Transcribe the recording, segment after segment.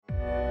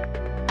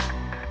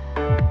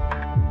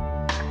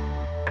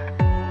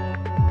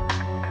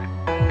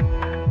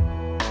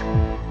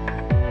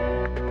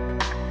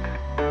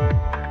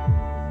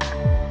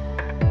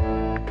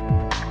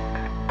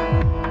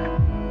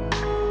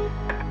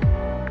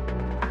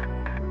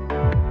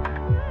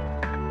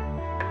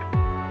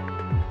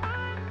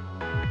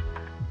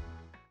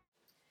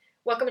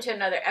welcome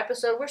to another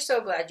episode. We're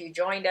so glad you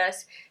joined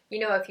us.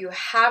 If you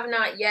have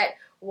not yet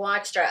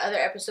watched our other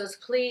episodes,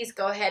 please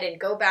go ahead and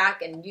go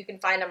back, and you can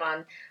find them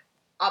on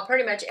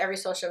pretty much every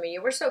social media.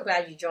 We're so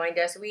glad you joined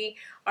us. We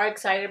are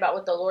excited about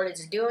what the Lord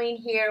is doing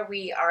here.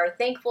 We are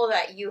thankful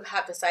that you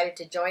have decided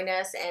to join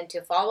us and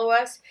to follow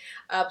us.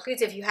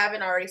 Please, if you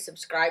haven't already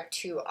subscribed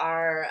to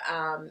our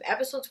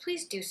episodes,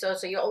 please do so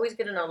you'll always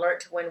get an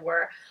alert when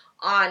we're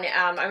on.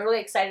 I'm really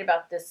excited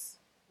about this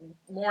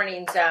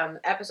morning's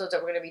episodes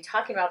that we're going to be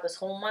talking about this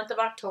whole month of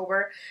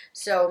October.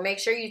 So make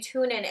sure you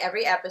tune in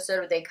every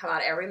episode. They come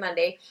out every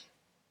Monday.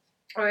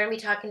 We're going to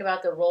be talking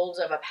about the roles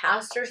of a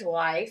pastor's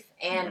wife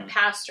and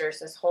pastors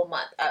this whole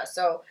month.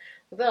 So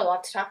we've got a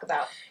lot to talk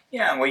about.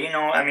 Yeah,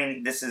 well,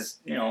 this is,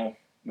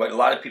 what a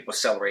lot of people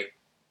celebrate,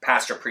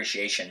 Pastor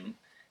Appreciation,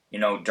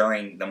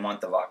 during the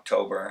month of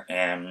October.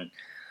 And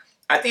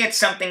I think it's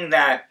something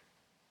that,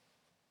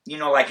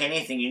 like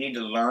anything, you need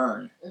to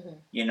learn.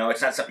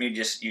 It's not something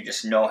you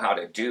just know how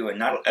to do. And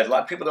not a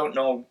lot of people don't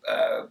know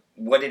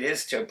what it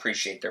is to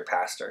appreciate their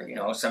pastor.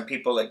 Some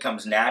people, it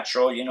comes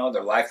natural.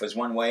 Their life was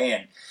one way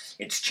and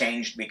it's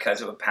changed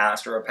because of a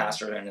pastor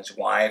and his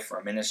wife or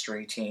a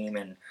ministry team.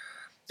 And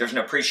there's an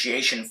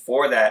appreciation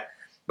for that.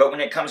 But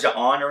when it comes to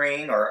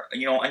honoring or,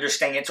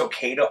 understanding it's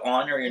okay to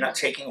honor, you're not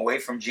taking away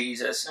from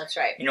Jesus. That's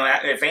right.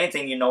 If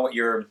anything,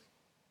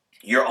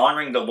 you're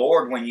honoring the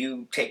Lord when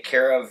you take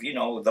care of,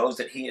 those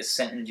that He has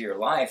sent into your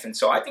life. And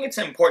so I think it's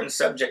an important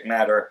subject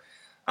matter.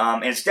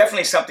 And it's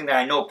definitely something that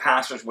I know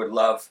pastors would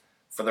love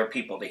for their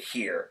people to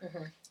hear.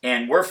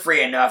 And we're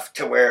free enough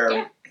to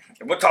where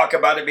we'll talk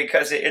about it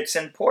because it's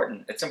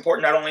important. It's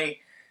important not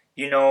only,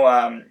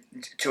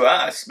 to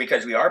us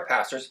because we are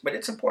pastors, but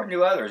it's important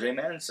to others.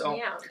 Amen? So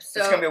it's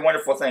going to be a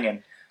wonderful thing.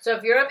 And so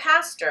if you're a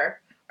pastor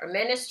or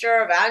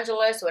minister,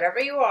 evangelist, whatever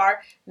you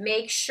are,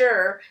 make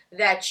sure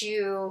that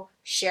you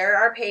share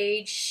our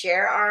page,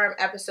 share our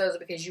episodes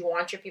because you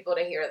want your people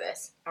to hear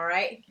this. All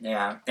right?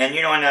 Yeah. And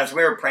and as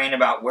we were praying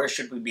about where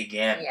should we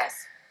begin,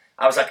 yes,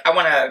 I was like, I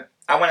want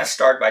to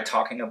start by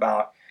talking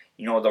about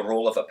the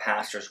role of a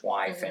pastor's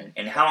wife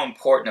and how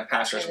important a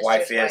pastor's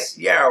wife is.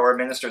 Yeah, or a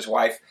minister's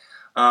wife.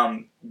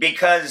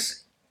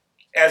 Because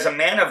as a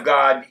man of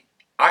God,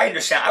 I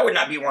understand I would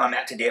not be where I'm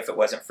at today if it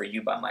wasn't for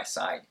you by my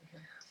side.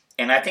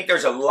 And I think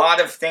there's a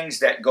lot of things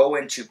that go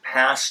into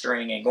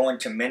pastoring and go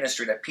into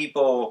ministry that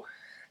people,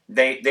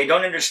 they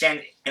don't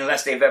understand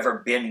unless they've ever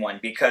been one.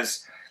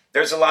 Because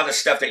there's a lot of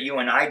stuff that you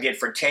and I did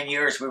for 10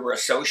 years. We were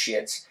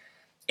associates.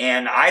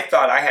 And I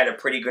thought I had a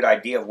pretty good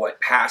idea of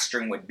what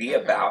pastoring would be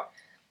about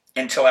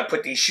until I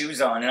put these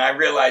shoes on. And I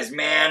realized,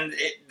 man,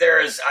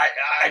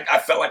 I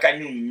felt like I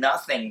knew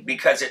nothing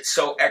because it's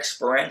so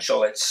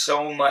experiential. It's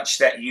so much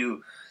that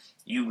you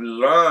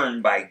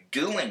learn by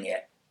doing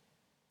it.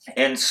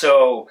 And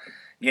so,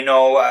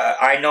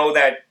 I know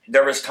that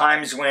there was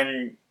times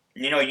when,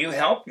 you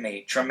helped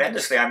me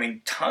tremendously. I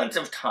mean, tons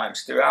of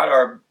times throughout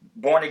our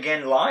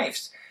born-again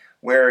lives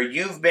where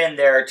you've been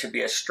there to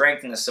be a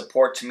strength and a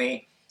support to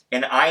me.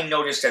 And I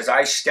noticed as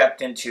I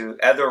stepped into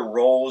other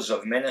roles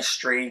of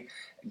ministry,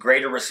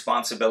 greater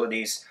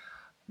responsibilities,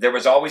 there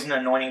was always an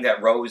anointing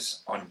that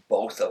rose on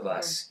both of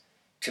us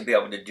to be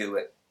able to do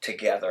it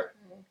together.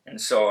 And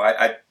so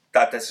I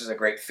thought this was a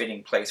great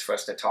fitting place for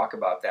us to talk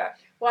about that.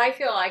 Well, I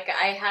feel like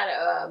I had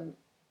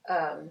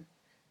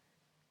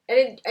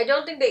I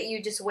don't think that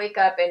you just wake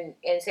up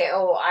and say,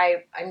 oh,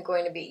 I'm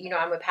going to be,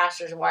 I'm a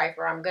pastor's wife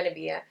or I'm going to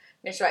be a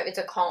minister's wife. It's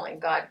a calling.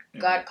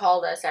 God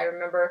called us. I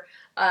remember,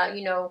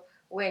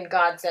 when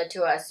God said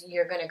to us,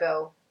 you're going to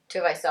go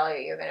to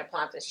Visalia, you're going to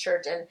plant this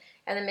church. And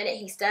the minute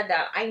He said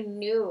that, I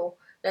knew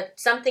that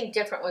something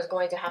different was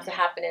going to have to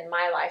happen in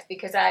my life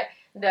because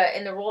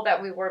in the role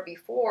that we were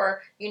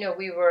before,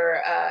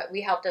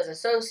 we helped as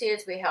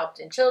associates, we helped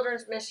in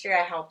children's ministry,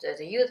 I helped as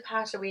a youth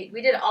pastor, we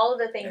did all of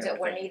the things that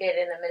were needed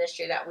in the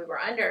ministry that we were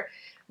under.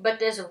 But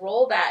this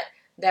role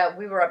that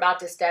we were about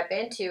to step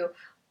into,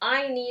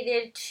 I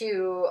needed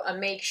to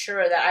make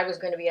sure that I was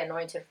going to be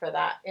anointed for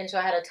that. And so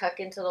I had to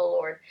tuck into the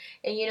Lord.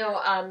 And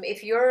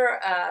if you're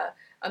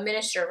a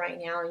minister right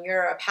now and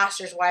you're a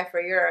pastor's wife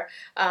or you're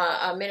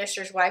a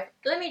minister's wife,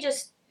 let me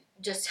just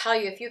tell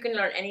you, if you can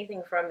learn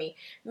anything from me,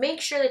 make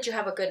sure that you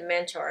have a good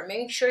mentor.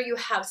 Make sure you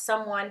have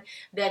someone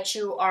that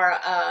you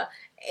are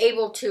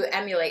able to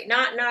emulate.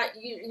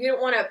 You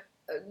don't want to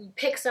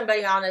pick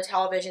somebody on the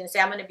television and say,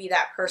 I'm going to be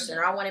that person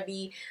or I want to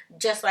be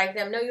just like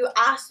them. No, you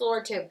ask the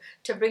Lord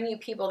to bring you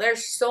people.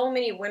 There's so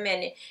many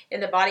women in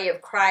the body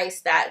of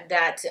Christ that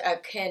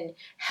can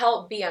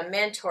help be a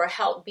mentor,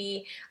 help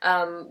be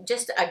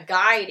just a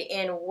guide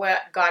in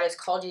what God has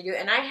called you to do.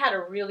 And I had a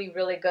really,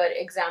 really good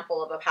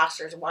example of a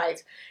pastor's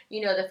wife.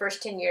 The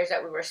first 10 years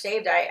that we were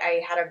saved,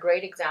 I had a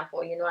great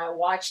example. I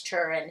watched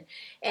her and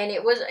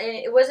it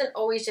wasn't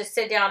always just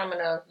sit down, I'm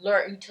going to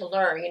learn,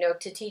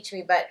 to teach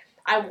me, but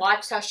I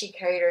watched how she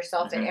carried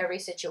herself in every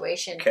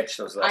situation. Catch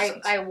those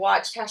lessons. I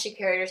watched how she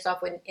carried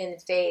herself in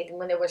faith and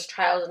when there was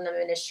trials in the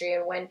ministry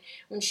and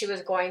when she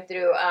was going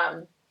through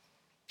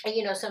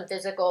some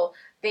physical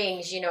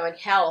things, in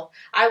health.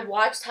 I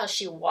watched how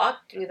she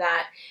walked through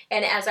that.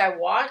 And as I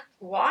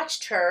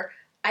watched her,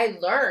 I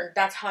learned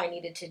that's how I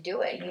needed to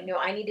do it.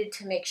 I needed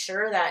to make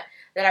sure that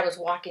I was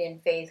walking in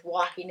faith,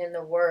 walking in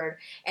the word,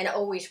 and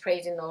always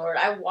praising the Lord.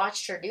 I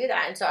watched her do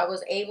that. And so I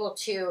was able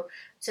to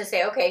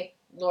say, okay,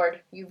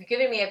 Lord, you've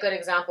given me a good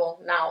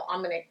example. Now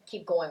I'm going to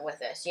keep going with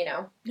this,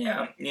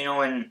 Yeah,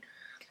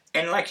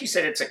 and like you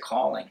said, it's a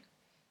calling.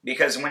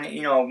 Because when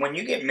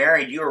you get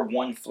married, you are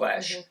one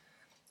flesh. Mm-hmm.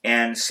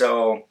 And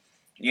so,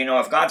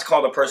 if God's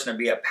called a person to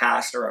be a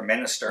pastor or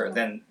minister, mm-hmm.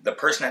 then the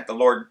person that the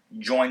Lord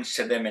joins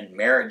to them in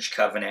marriage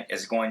covenant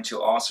is going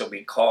to also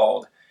be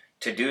called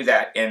to do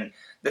that. And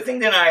the thing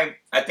that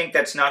I think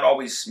that's not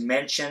always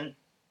mentioned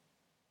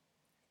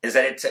is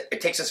that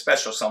it takes a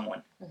special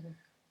someone mm-hmm.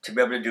 to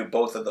be able to do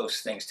both of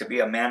those things, to be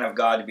a man of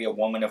God, to be a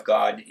woman of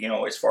God,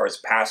 as far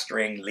as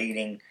pastoring,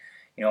 leading,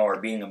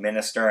 or being a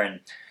minister. And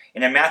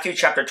in Matthew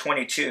chapter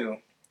 22,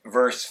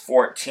 verse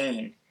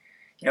 14,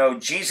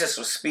 Jesus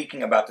was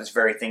speaking about this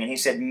very thing, and he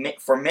said,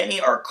 for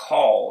many are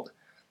called,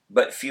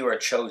 but few are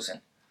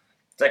chosen.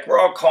 It's like we're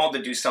all called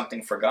to do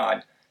something for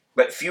God,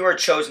 but few are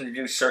chosen to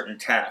do certain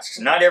tasks.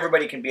 Not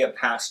everybody can be a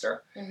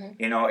pastor.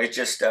 Mm-hmm. It's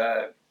just,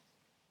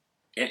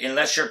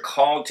 unless you're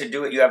called to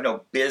do it, you have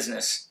no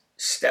business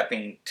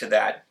stepping to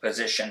that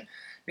position,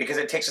 because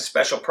it takes a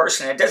special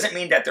person. It doesn't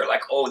mean that they're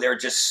like, oh, they're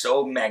just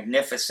so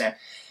magnificent.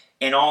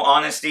 In all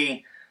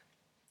honesty,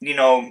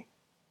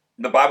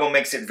 the Bible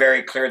makes it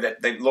very clear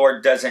that the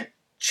Lord doesn't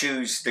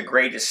choose the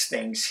greatest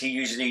things. He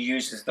usually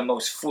uses the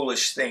most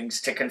foolish things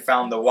to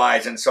confound the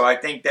wise. And so I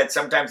think that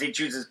sometimes he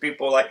chooses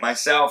people like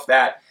myself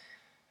that,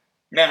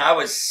 man, I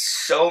was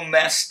so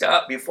messed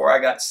up before I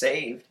got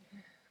saved.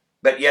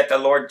 But yet the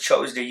Lord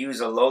chose to use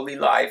a lowly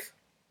life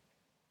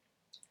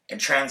and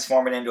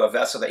transform it into a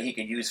vessel that he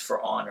could use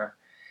for honor.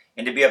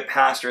 And to be a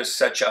pastor is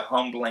such a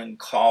humbling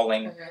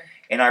calling. Mm-hmm.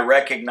 And I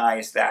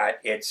recognize that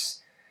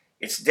it's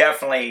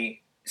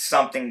definitely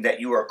something that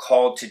you are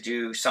called to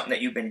do, something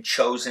that you've been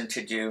chosen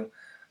to do.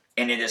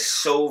 And it is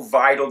so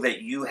vital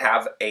that you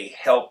have a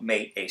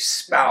helpmate, a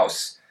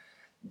spouse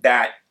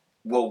that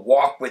will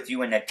walk with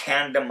you in a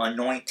tandem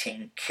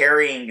anointing,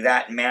 carrying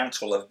that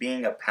mantle of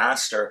being a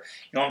pastor.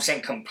 You know what I'm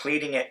saying?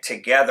 Completing it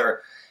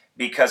together.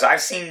 Because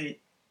I've seen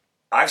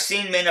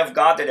men of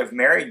God that have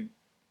married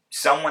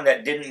someone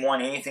that didn't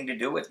want anything to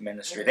do with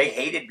ministry. They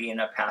hated being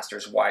a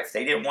pastor's wife.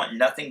 They didn't want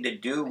nothing to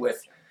do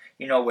with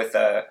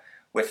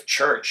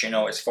church,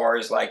 as far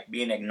as like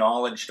being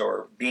acknowledged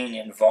or being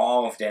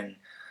involved. And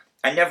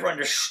I never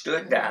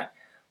understood that.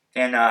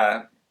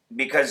 And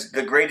because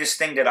the greatest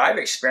thing that I've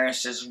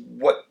experienced is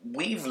what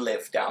we've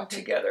lived out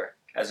together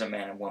as a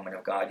man and woman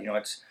of God.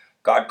 It's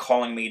God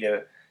calling me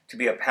to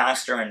be a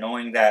pastor and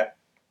knowing that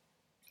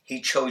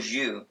he chose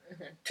you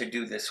to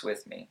do this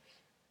with me.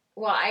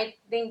 Well, I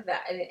think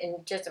that,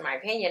 in my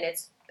opinion,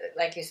 it's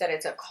like you said,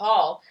 it's a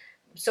call.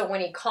 So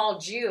when he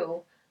called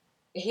you,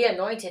 he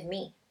anointed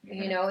me.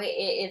 Mm-hmm.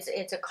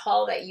 It's a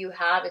call that you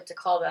have. It's a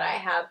call that I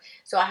have.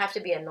 So I have to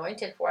be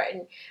anointed for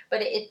it.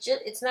 But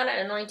it's not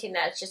an anointing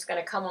that's just going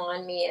to come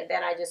on me and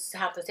then I just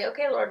have to say,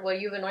 okay, Lord, well,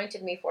 you've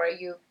anointed me for it.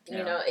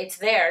 It's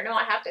there. No,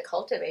 I have to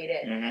cultivate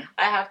it. Mm-hmm.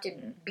 I have to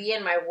be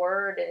in my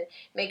word and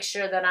make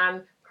sure that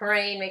I'm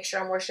praying, make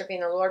sure I'm worshiping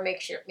the Lord,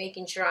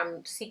 making sure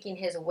I'm seeking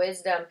his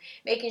wisdom,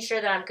 making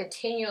sure that I'm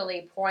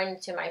continually pouring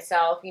into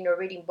myself,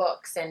 reading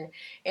books and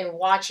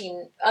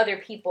watching other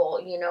people,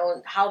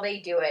 how they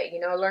do it,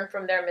 learn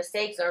from their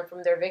mistakes, learn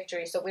from their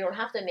victories, so we don't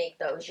have to make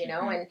those,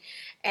 and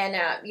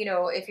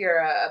if you're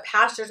a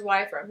pastor's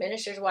wife or a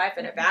minister's wife,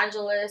 an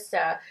evangelist,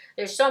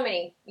 there's so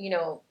many,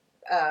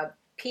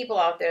 people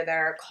out there that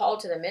are called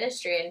to the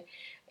ministry,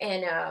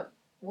 and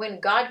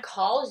when God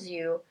calls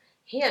you,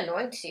 he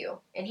anoints you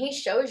and he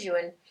shows you.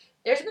 And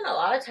there's been a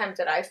lot of times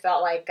that I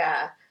felt like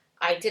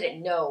I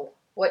didn't know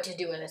what to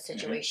do in a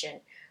situation.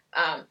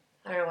 I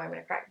don't know why I'm going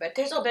to cry, but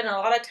there's been a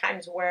lot of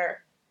times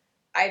where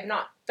I've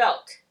not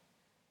felt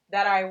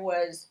that I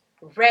was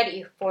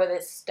ready for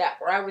this step,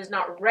 or I was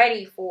not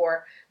ready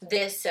for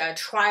this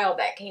trial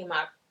that came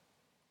up.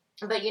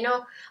 But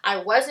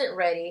I wasn't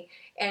ready,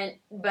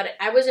 but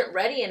I wasn't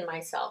ready in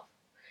myself.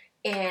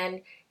 And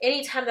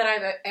anytime that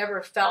I've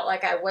ever felt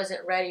like I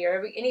wasn't ready,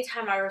 or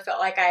anytime I ever felt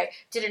like I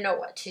didn't know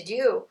what to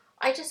do,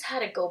 I just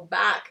had to go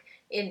back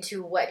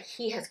into what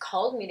he has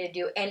called me to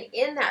do. And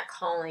in that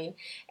calling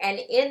and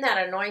in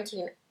that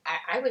anointing,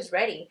 I was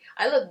ready.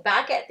 I look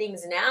back at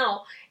things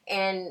now,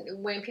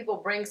 and when people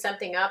bring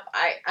something up,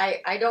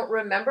 I don't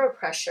remember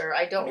pressure.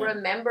 I don't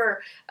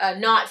remember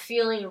not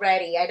feeling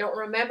ready. I don't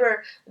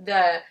remember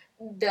the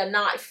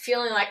not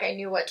feeling like I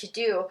knew what to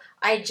do.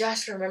 I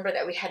just remember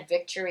that we had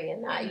victory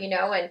in that,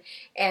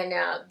 and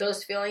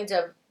those feelings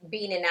of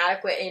being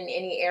inadequate in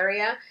any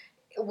area,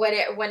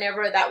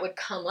 whenever that would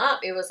come up,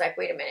 it was like,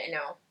 wait a minute,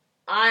 no,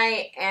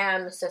 I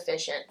am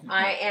sufficient. Mm-hmm.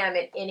 I am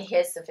in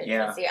his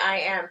sufficiency.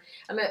 Yeah.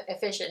 I'm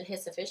efficient in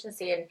his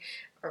sufficiency,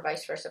 or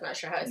vice versa. I'm not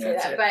sure how to say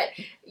that, but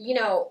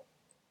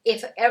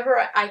if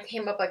ever I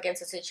came up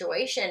against a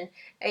situation,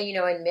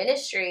 in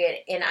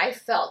ministry, and I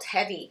felt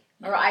heavy,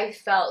 or I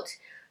felt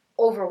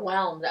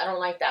overwhelmed. I don't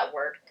like that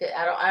word.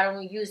 I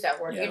don't use that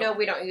word. Yeah.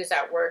 We don't use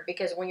that word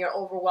because when you're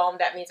overwhelmed,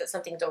 that means that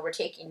something's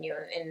overtaking you,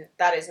 and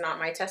that is not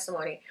my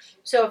testimony.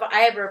 So if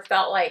I ever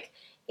felt like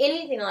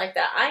anything like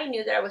that, I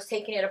knew that I was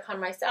taking it upon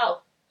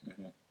myself.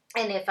 Mm-hmm.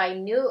 And if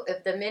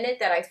the minute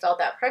that I felt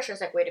that pressure,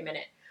 it's like, wait a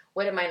minute,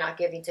 what am I not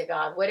giving to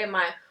God? Where am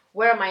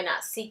I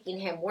not seeking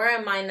Him? Where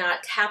am I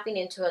not tapping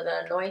into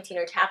the anointing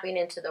or tapping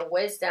into the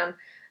wisdom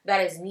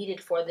that is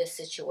needed for this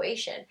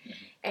situation?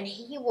 Mm-hmm. And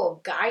He will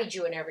guide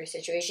you in every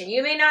situation.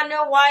 You may not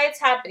know why it's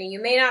happening.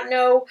 You may not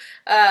know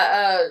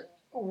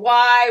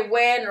why,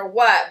 when, or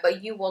what,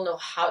 but you will know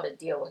how to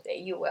deal with it.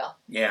 You will.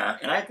 Yeah,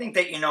 and I think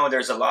that,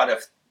 there's a lot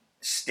of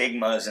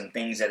stigmas and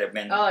things that have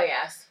been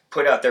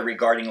put out there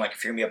regarding, like,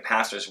 if you're going to be a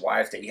pastor's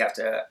wife, that you have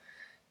to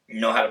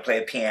know how to play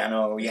a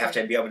piano, you have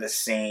to be able to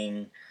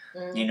sing,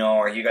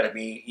 or you got to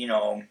be,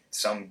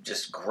 some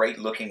just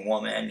great-looking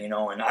woman,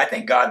 and I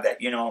thank God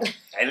that,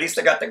 at least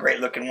I got the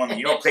great-looking woman.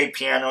 You don't play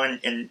piano,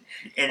 and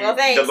well,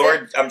 the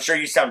Lord, I'm sure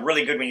you sound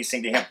really good when you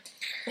sing to Him.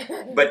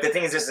 But the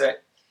thing is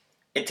that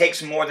it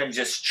takes more than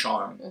just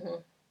charm. Mm-hmm.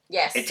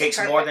 Yes. It takes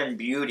more than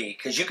beauty,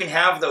 because you can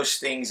have those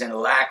things and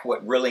lack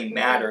what really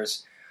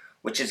matters,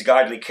 which is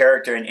godly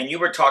character. And you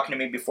were talking to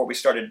me before we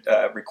started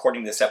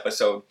recording this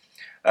episode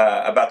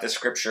about the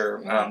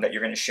scripture that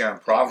you're going to share in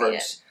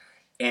Proverbs.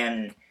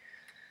 And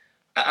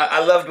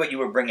I loved what you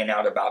were bringing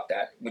out about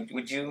that.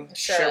 Would you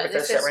share with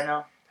us that right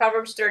now?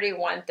 Proverbs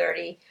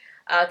 31:30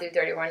 through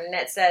 31. And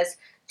it says,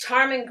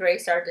 charm and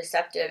grace are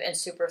deceptive and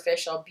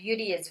superficial.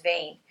 Beauty is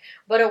vain.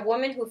 But a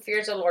woman who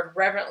fears the Lord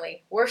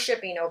reverently,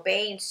 worshiping,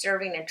 obeying,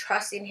 serving, and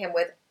trusting Him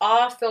with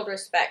awe-filled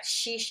respect,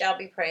 she shall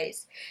be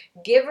praised.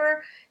 Give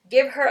her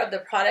of the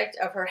product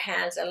of her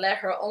hands, and let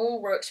her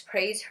own works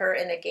praise her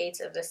in the gates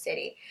of the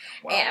city.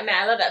 Wow. And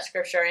I love that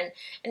scripture.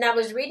 And I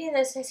was reading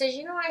this, and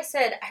I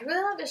said, I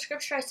really love the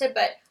scripture. I said,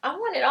 but I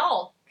want it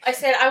all. I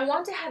said, I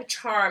want to have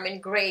charm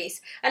and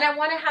grace, and I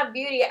want to have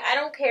beauty. I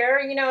don't care,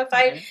 if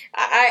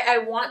I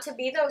want to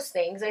be those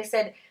things. I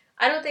said,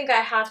 I don't think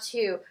I have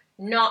to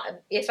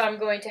if I'm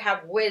going to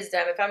have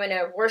wisdom, if I'm going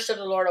to worship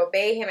the Lord,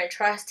 obey Him, and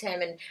trust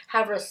Him, and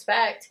have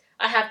respect,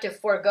 I have to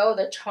forego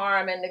the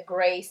charm and the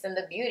grace and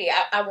the beauty.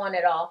 I want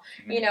it all,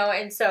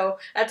 and so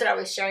that's what I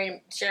was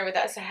sharing with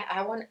us.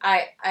 I want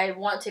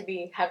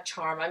to have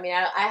charm. I mean,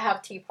 I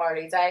have tea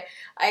parties.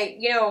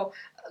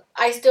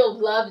 I still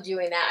love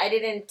doing that. I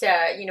didn't,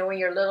 when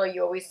you're little,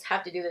 you always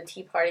have to do the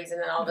tea parties, and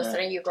then all of a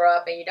sudden you grow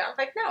up and you don't.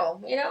 Like, no,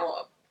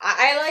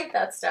 I like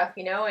that stuff,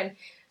 and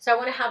so I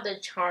want to have the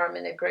charm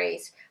and the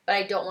grace, but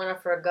I don't want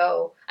to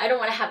forego. I don't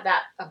want to have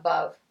that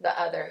above the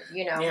other,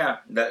 Yeah,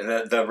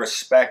 the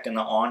respect and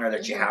the honor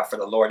that you have for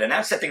the Lord. And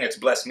that's the thing that's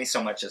blessed me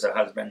so much as a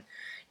husband,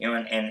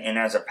 and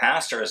as a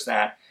pastor, is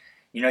that,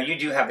 you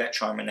do have that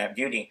charm and that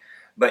beauty.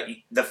 But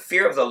the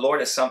fear of the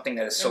Lord is something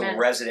that is so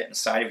resident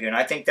inside of you. And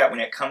I think that when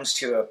it comes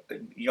to,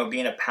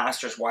 being a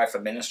pastor's wife, a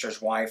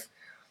minister's wife,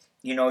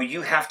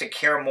 you have to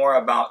care more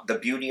about the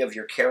beauty of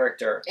your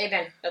character.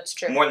 Amen. That's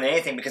true. More than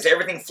anything, because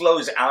everything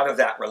flows out of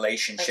that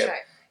relationship. That's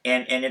right.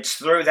 And it's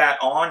through that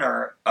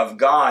honor of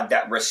God,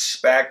 that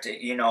respect, it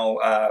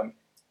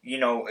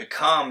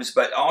comes,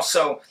 but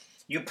also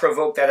you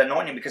provoke that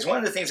anointing. Because one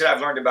of the things that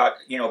I've learned about,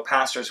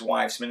 pastors'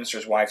 wives,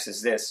 ministers' wives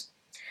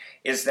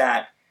is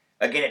that,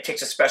 again, it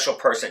takes a special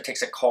person, it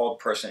takes a called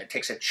person, it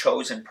takes a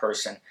chosen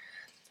person.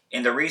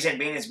 And the reason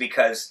being is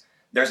because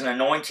there's an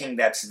anointing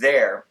that's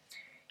there,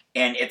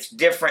 and it's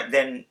different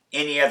than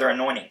any other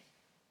anointing.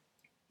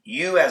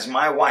 You, as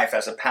my wife,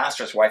 as a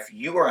pastor's wife,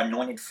 you are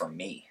anointed for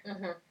me.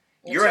 Mm-hmm.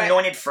 You're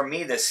anointed for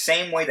me the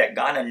same way that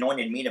God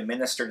anointed me to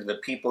minister to the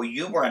people.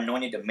 You were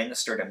anointed to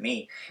minister to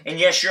me. And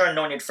yes, you're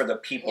anointed for the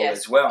people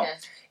as well.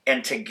 Yes.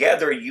 And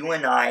together, you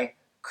and I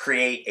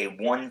create a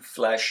one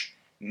flesh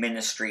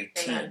ministry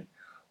team. Amen.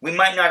 We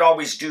might not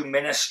always do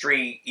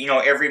ministry,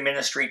 every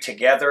ministry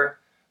together,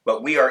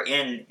 but we are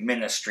in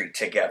ministry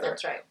together.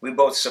 That's right. We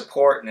both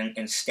support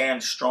and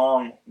stand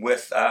strong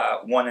with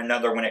one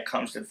another when it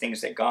comes to the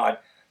things that God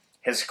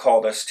has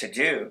called us to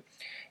do.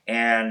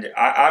 And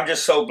I'm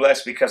just so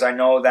blessed because I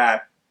know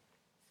that,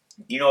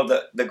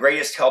 the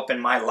greatest help in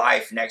my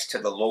life next to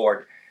the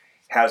Lord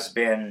has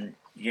been,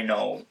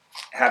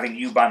 having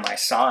you by my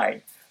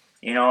side.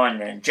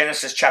 And in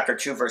Genesis chapter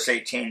 2, verse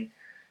 18,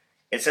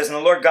 it says, and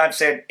the Lord God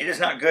said, it is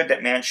not good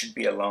that man should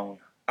be alone.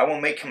 I will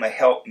make him a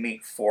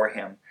helpmeet for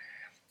him.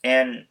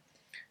 And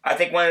I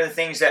think one of the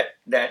things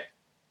that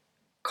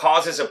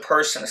causes a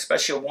person,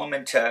 especially a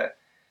woman, to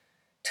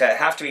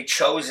have to be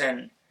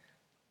chosen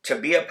to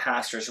be a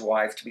pastor's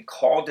wife, to be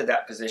called to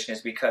that position,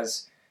 is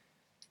because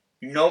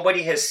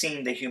nobody has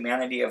seen the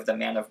humanity of the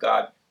man of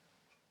God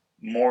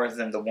more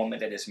than the woman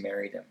that has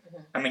married him.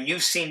 Mm-hmm. I mean,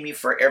 you've seen me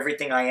for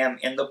everything I am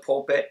in the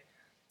pulpit,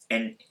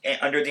 and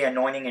under the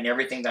anointing, and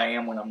everything that I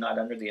am when I'm not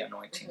under the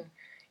anointing.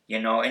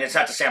 Mm-hmm. And it's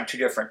not to say I'm two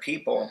different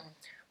people,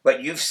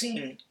 but you've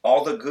seen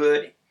all the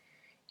good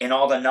and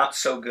all the not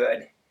so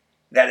good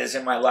that is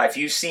in my life.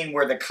 You've seen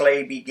where the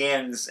clay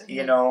begins,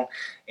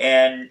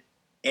 and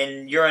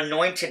and you're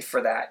anointed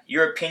for that.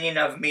 Your opinion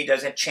of me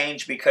doesn't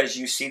change because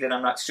you see that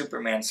I'm not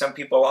Superman. Some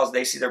people, as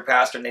they see their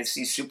pastor and they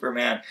see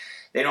Superman,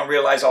 they don't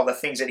realize all the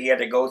things that he had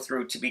to go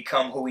through to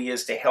become who he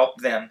is to help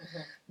them.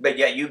 Mm-hmm. But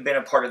yet you've been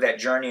a part of that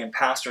journey, and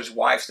pastors'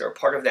 wives, they're a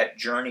part of that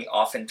journey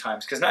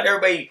oftentimes. Because not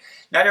everybody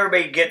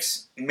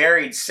gets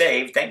married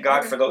saved. Thank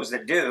God for those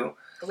that do.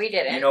 We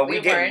didn't. We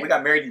didn't. We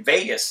got married in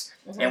Vegas,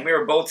 and we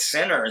were both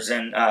sinners.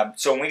 And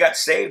so when we got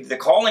saved, the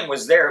calling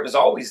was there. It was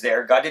always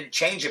there. God didn't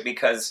change it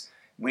because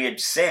we had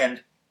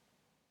sinned,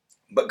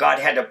 but God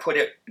had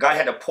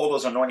to pull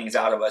those anointings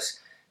out of us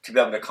to be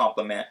able to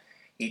complement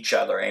each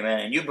other. Amen.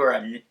 And you were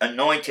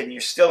anointed, and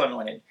you're still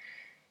anointed.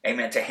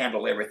 Amen. To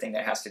handle everything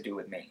that has to do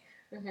with me.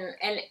 Mm-hmm.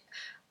 And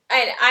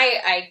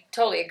I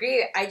totally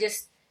agree. I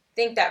just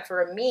think that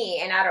for me,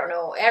 and I don't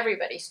know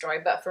everybody's story,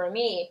 but for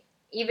me,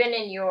 even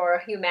in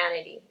your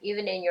humanity,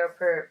 even in your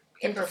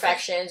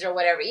imperfections or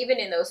whatever, even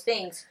in those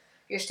things,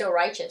 you're still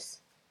righteous.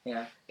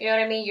 Yeah. You know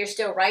what I mean? You're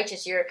still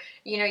righteous. You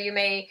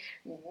may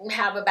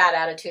have a bad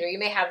attitude, or you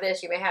may have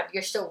this,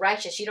 you're still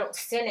righteous. You don't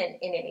sin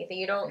in anything.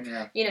 You don't,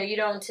 you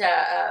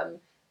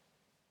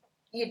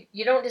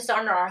don't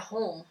dishonor our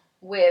home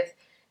with,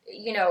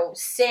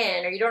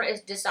 sin, or you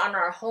don't dishonor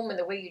our home in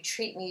the way you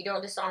treat me. You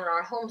don't dishonor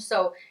our home.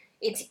 So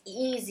it's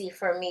easy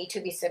for me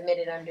to be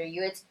submitted under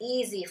you. It's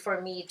easy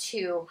for me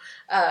to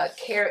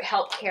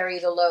help carry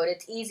the load.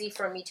 It's easy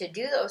for me to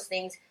do those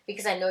things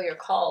because I know you're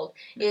called.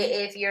 Mm-hmm.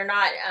 If you're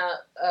not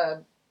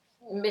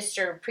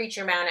Mr.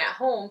 Preacher Man at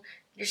home,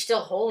 you're still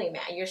holy,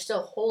 man. You're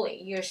still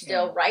holy. You're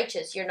still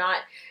righteous. You're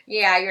not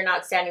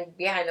standing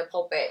behind the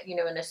pulpit, in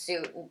a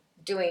suit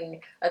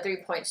doing a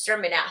 3-point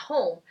sermon at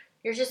home.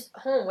 You're just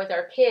home with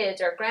our kids,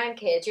 our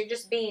grandkids. You're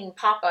just being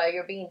papa.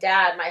 You're being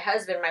dad, my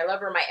husband, my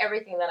lover, my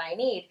everything that I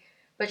need.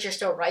 But you're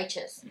still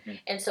righteous. Mm-hmm.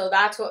 And so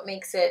that's what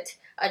makes it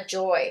a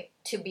joy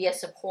to be a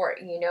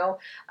support, And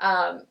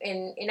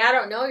I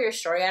don't know your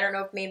story. I don't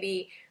know if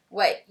maybe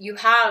what you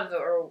have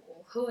or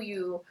who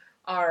you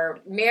are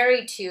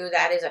married to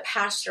that is a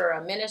pastor,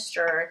 a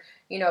minister,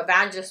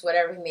 evangelist,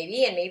 whatever it may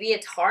be. And maybe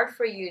it's hard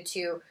for you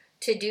to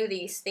do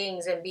these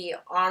things and be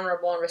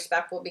honorable and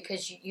respectful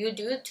because you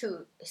do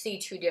see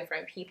two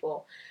different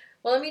people.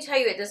 Well, let me tell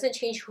you, it doesn't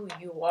change who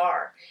you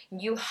are.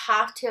 You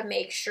have to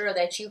make sure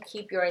that you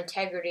keep your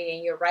integrity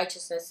and your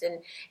righteousness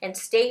and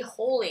stay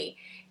holy.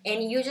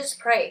 And you just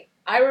pray.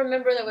 I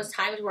remember there was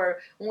times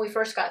when we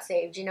first got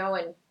saved,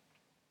 and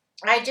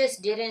I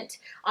just didn't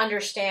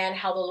understand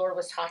how the Lord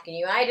was talking to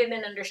you. I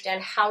didn't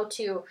understand how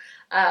to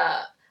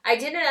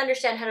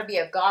be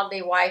a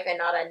godly wife and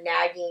not a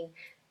nagging,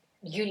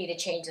 you need to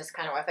change this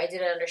kind of wife. I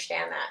didn't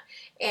understand that.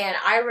 And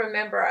I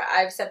remember,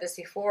 I've said this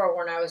before,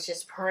 when I was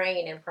just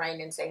praying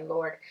and saying,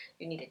 Lord,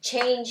 you need to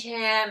change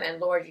him, and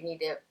Lord, you need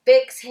to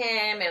fix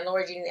him, and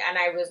Lord, and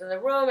I was in the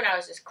room, and I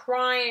was just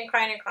crying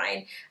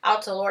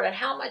out to the Lord, and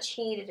how much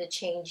he needed to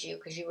change you,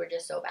 because you were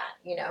just so bad,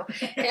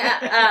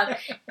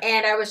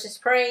 and I was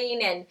just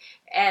praying,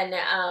 and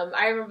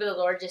I remember the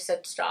Lord just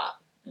said,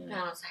 stop. And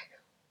I was like,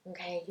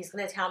 okay, he's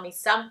going to tell me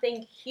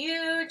something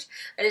huge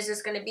that is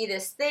just going to be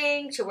this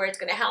thing to where it's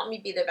going to help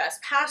me be the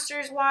best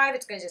pastor's wife.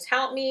 It's going to just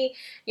help me.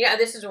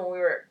 This is when we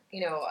were,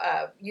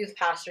 youth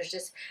pastors.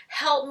 Just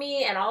help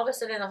me. And all of a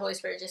sudden the Holy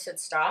Spirit just said,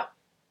 stop.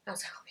 I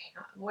was like,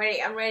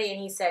 okay, I'm ready. And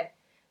he said,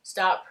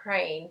 stop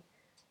praying.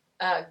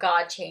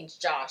 God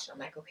changed Josh. I'm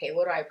like, okay,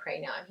 what do I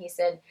pray now? And he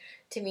said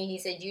to me,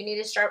 you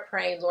need to start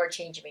praying, Lord,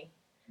 change me.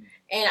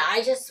 And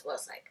I just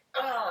was like,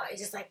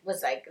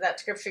 was like that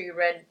scripture you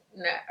read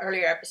in the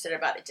earlier episode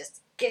about it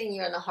just getting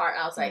you in the heart.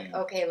 And I was like,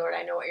 okay, Lord,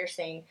 I know what you're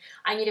saying.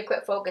 I need to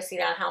quit focusing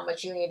on how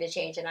much you need to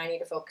change, and I need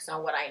to focus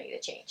on what I need to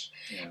change.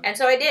 Yeah. And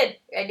so I did.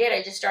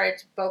 I just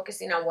started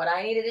focusing on what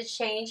I needed to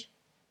change.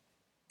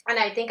 And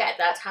I think at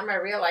that time I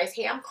realized,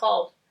 hey, I'm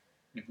called.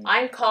 Mm-hmm.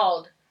 I'm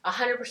called,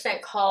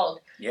 100%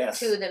 called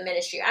to the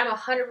ministry. I'm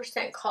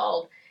 100%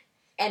 called.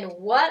 And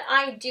what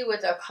I do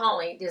with a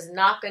calling is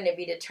not going to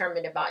be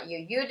determined about you.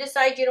 You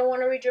decide you don't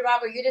want to read your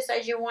Bible. You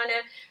decide you want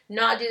to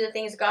not do the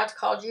things God's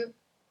called you.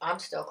 I'm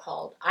still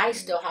called. I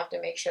still have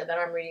to make sure that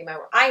I'm reading my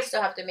word. I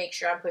still have to make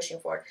sure I'm pushing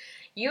forward.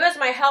 You as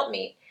my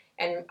helpmeet,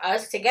 and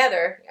us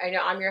together, I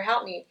know I'm your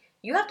helpmeet,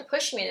 you have to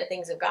push me in the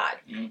things of God.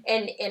 Mm-hmm.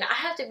 And I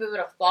have to be able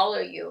to follow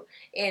you.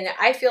 And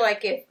I feel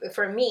like it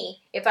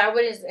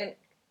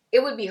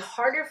would be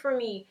harder for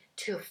me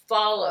to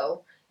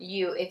follow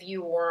you if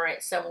you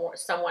weren't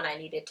someone I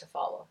needed to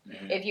follow.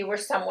 Mm-hmm. If you were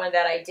someone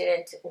that I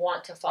didn't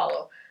want to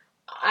follow.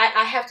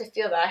 I have to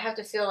feel that. I have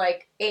to feel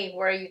like, hey,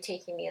 where are you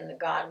taking me in the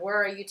God?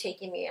 Where are you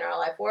taking me in our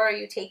life? Where are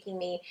you taking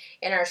me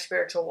in our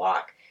spiritual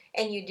walk?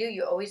 And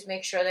you always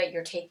make sure that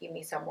you're taking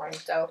me somewhere. And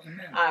so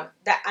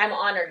that I'm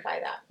honored by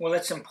that. Well,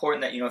 it's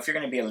important that, if you're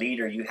going to be a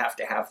leader, you have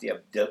to have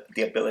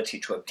the ability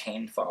to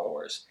obtain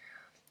followers.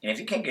 And if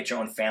you can't get your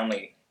own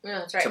family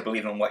to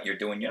believe in what you're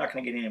doing, you're not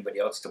going to get anybody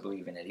else to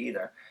believe in it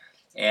either.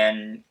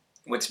 And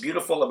what's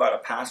beautiful about a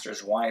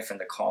pastor's wife and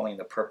the calling,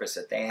 the purpose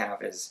that they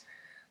have is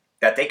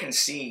that they can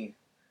see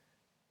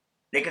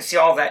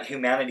all that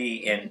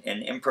humanity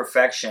and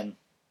imperfection,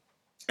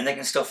 and they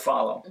can still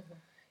follow. Mm-hmm.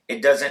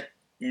 It doesn't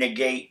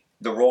negate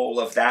the role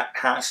of that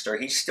pastor.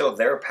 He's still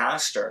their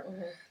pastor,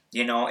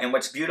 and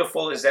what's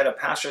beautiful is that a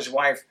pastor's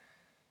wife,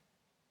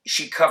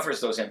 she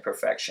covers those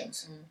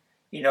imperfections.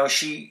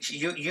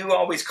 You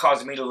always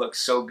cause me to look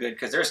so good,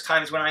 because there's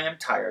times when I am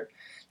tired.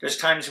 There's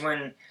times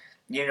when,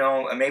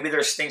 maybe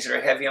there's things that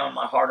are heavy on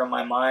my heart or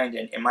my mind,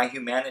 and my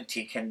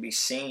humanity can be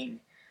seen,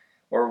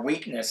 or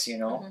weakness,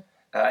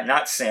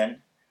 not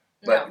sin,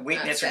 but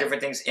weakness or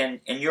different things.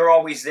 And you're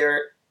always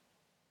there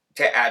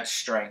to add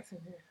strength.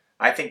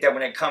 I think that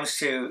when it comes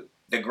to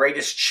the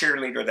greatest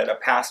cheerleader that a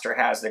pastor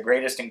has, the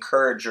greatest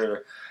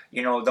encourager,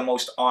 the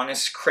most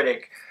honest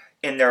critic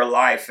in their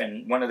life,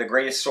 and one of the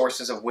greatest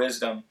sources of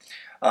wisdom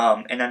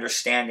and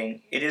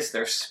understanding, it is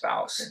their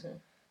spouse.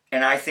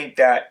 And I think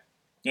that,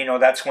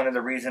 that's one of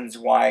the reasons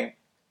why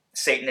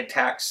Satan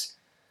attacks,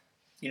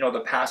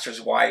 the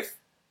pastor's wife,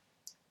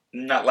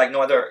 not like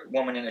no other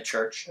woman in a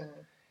church.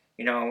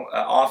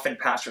 Often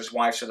pastors'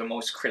 wives are the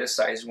most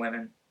criticized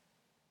women.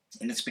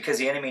 And it's because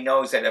the enemy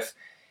knows that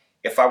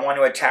if I want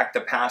to attack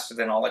the pastor,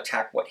 then I'll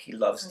attack what he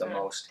loves the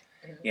most.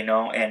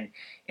 And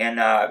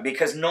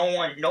because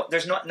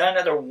there's none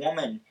other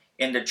woman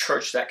in the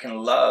church that can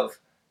love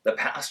the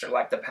pastor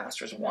like the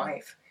pastor's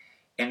wife.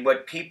 And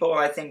what people,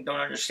 I think, don't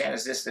understand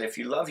is this, that if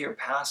you love your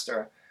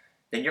pastor,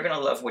 then you're going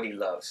to love what he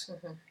loves.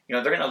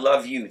 They're going to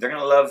love you. They're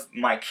going to love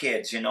my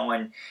kids,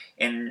 and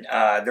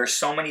there's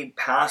so many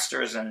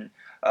pastors and,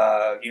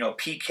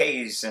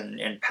 PKs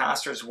and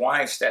pastors'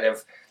 wives that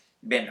have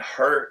been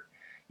hurt,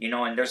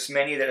 and there's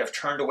many that have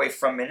turned away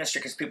from ministry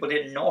because people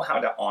didn't know how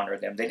to honor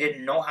them. They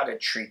didn't know how to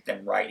treat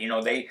them right.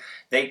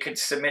 They could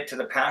submit to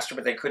the pastor,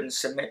 but they couldn't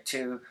submit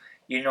to,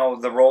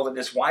 the role that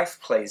his wife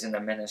plays in the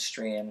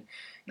ministry. And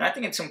I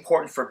think it's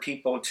important for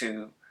people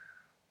to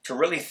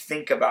really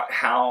think about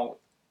how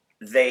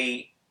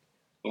they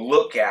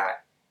look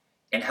at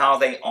and how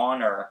they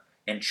honor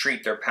and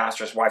treat their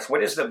pastor's wife.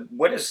 What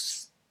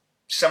is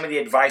some of the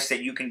advice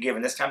that you can give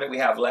in this time that we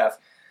have left,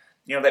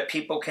 that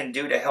people can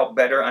do to help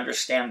better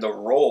understand the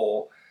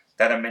role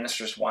that a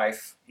minister's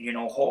wife,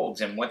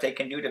 holds, and what they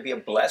can do to be a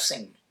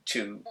blessing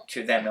to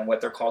them and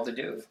what they're called to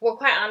do? Well,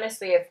 quite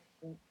honestly, if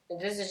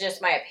this is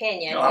just my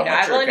opinion,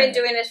 I've only been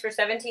doing this for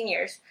 17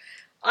 years.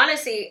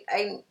 Honestly,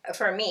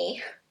 for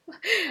me,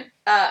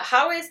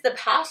 how is the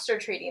pastor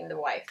treating the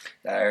wife?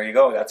 There you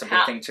go. That's a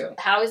big thing too.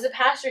 How is the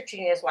pastor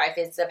treating his wife?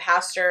 Is the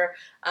pastor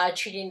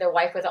treating the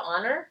wife with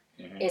honor?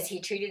 Is he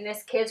treating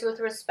his kids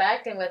with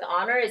respect and with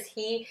honor? Is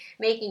he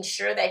making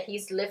sure that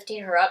he's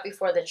lifting her up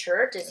before the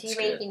church? Is he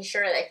making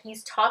sure that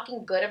he's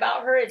talking good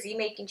about her? Is he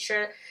making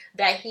sure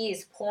that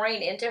he's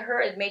pouring into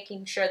her? Is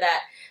making sure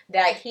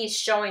that he's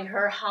showing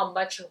her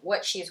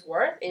what she's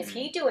worth? Is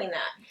he doing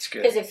that?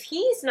 Because if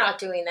he's not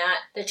doing that,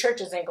 the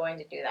church isn't going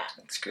to do that.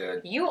 That's good.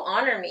 You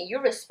honor me.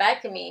 You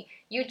respect me.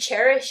 You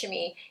cherish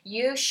me.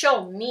 You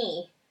show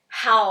me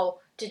how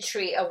to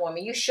treat a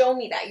woman. You show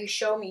me that. You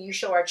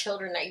show our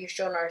children that. You've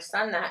shown our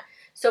son that.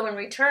 So in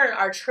return,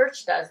 our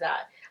church does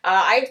that.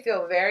 I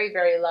feel very,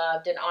 very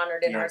loved and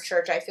honored in our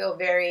church. I feel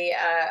very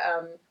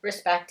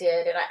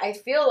respected, and I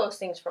feel those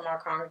things from our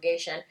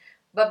congregation,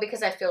 but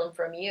because I feel them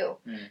from you.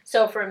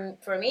 So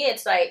for me,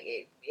 it's like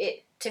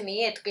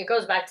it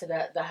goes back to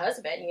the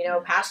husband.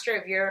 Pastor,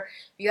 if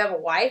you have a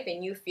wife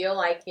and you feel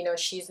like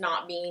she's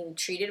not being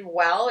treated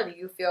well, or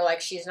you feel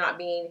like she's not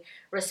being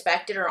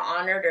respected or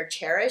honored or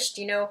cherished,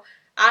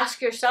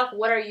 ask yourself,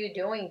 what are you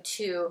doing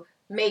to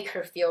make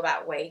her feel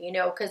that way?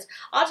 Because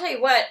I'll tell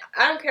you what,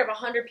 I don't care if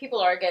 100 people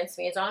are against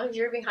me. As long as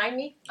you're behind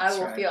me, I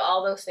will feel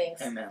all those things.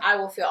 Amen. I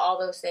will feel all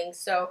those things.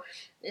 So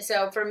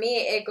for me,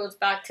 it goes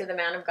back to the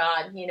man of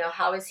God.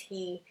 How is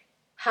he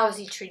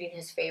treating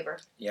his favor?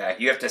 Yeah,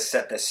 you have to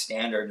set the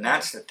standard. And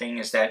that's the thing,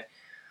 is that,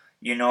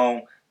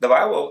 the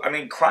Bible,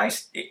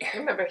 Christ...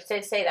 Remember,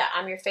 say that.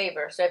 I'm your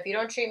favor. So if you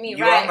don't treat me right...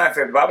 You are my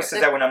favor. The Bible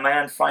says that when a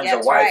man finds a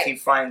wife, he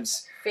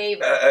finds...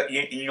 favor.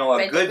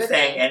 A good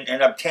thing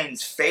and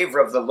obtains favor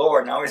of the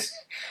Lord. And I always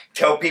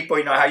tell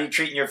people, how you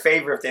treat your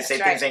favor if they say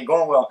things ain't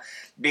going well.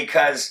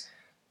 Because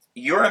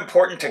you're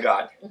important to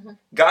God.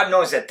 God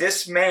knows that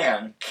this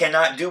man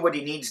cannot do what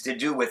he needs to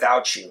do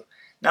without you.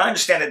 Now, I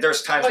understand that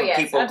there's times when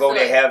people go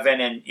to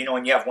heaven and,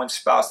 and you have one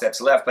spouse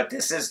that's left. But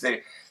this is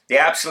the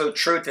absolute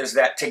truth, is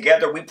that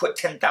together we put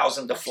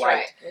 10,000 to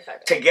flight.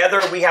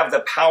 Together we have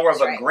the power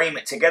of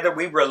agreement. Together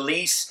we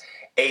release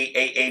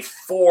a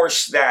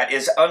force that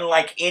is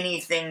unlike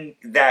anything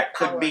that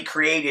could be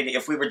created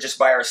if we were just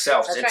by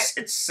ourselves. It's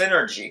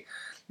synergy,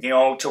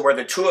 to where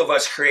the two of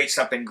us create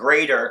something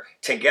greater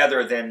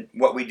together than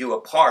what we do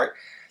apart.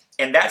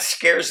 And that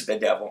scares the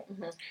devil.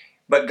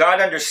 But God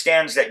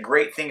understands that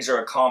great things are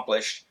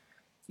accomplished,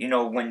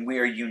 when we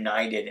are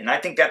united. And I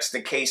think that's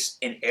the case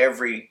in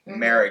every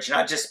marriage,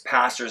 not just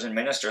pastors and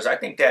ministers. I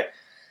think that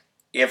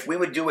if we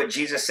would do what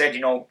Jesus said,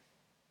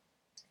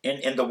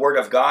 in the Word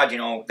of God,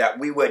 that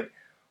we would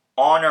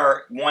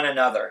honor one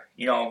another.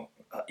 Your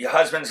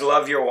husbands,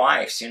 love your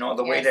wives,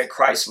 the way that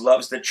Christ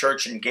loves the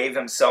church and gave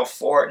himself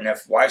for it. And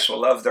if wives will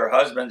love their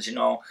husbands,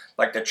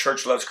 like the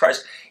church loves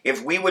Christ,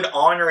 if we would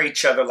honor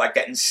each other like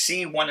that and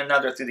see one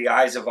another through the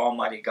eyes of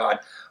Almighty God,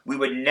 we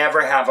would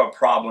never have a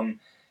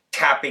problem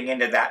tapping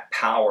into that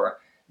power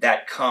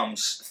that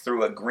comes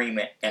through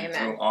agreement and Amen.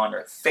 through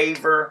honor.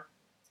 Favor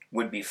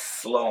would be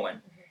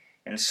flowing.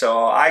 And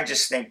so I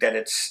just think that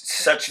it's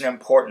such an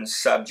important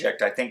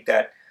subject. I think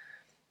that,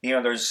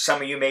 there's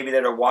some of you maybe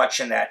that are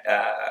watching that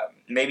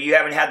maybe you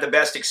haven't had the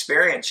best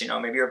experience.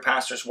 Maybe you're a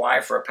pastor's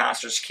wife or a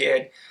pastor's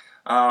kid.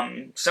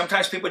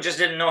 Sometimes people just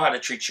didn't know how to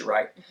treat you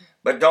right.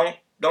 But don't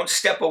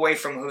step away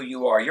from who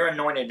you are. You're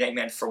anointed,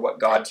 amen, for what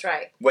God, That's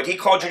right. what He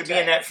called you to be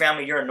in that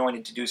family. You're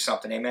anointed to do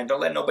something, amen.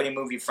 Don't let nobody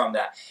move you from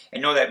that.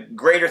 And know that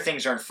greater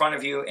things are in front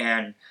of you,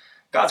 and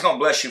God's going to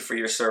bless you for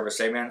your service,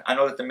 amen. I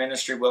know that the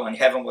ministry will, and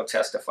heaven will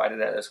testify to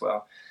that as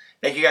well.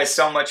 Thank you guys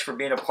so much for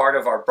being a part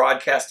of our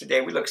broadcast today.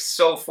 We look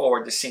so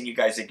forward to seeing you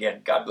guys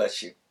again. God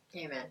bless you.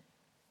 Amen.